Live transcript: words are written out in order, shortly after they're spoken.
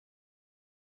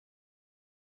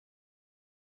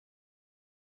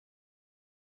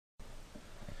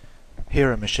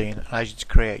Heromachine allows you to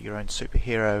create your own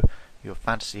superhero, your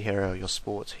fantasy hero, your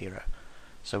sports hero.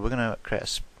 So we're going to create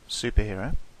a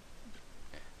superhero,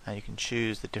 and you can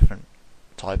choose the different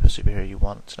type of superhero you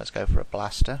want. So let's go for a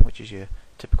blaster, which is your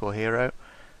typical hero,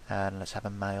 and let's have a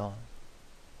male.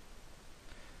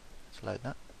 Let's load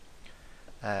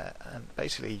that. And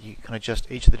basically you can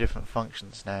adjust each of the different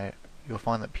functions. Now you'll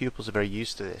find that pupils are very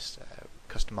used to this,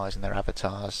 customizing their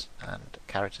avatars and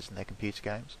characters in their computer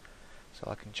games. So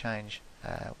I can change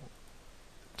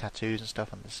tattoos and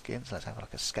stuff on the skin. So let's have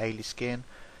like a scaly skin.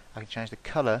 I can change the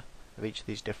colour of each of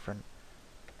these different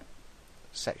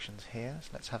sections here.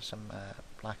 So let's have some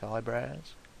black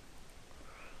eyebrows,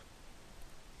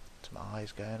 some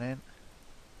eyes going in.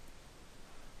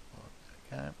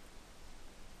 There we go.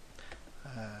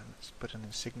 Let's put an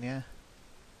insignia.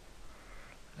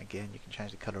 And again, you can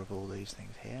change the colour of all these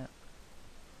things here.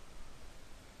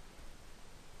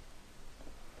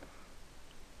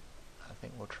 I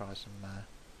think we'll try some.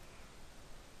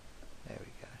 There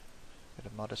we go. Bit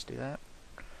of modesty there.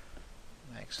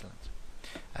 Excellent.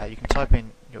 You can type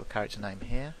in your character name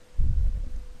here,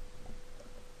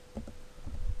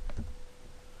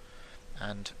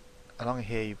 and along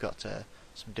here you've got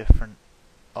some different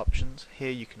options.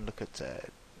 Here you can look at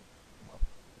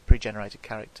pre-generated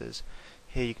characters.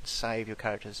 Here you can save your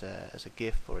characters as a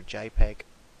GIF or a JPEG,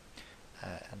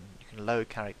 and you can load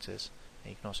characters,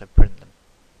 and you can also print them.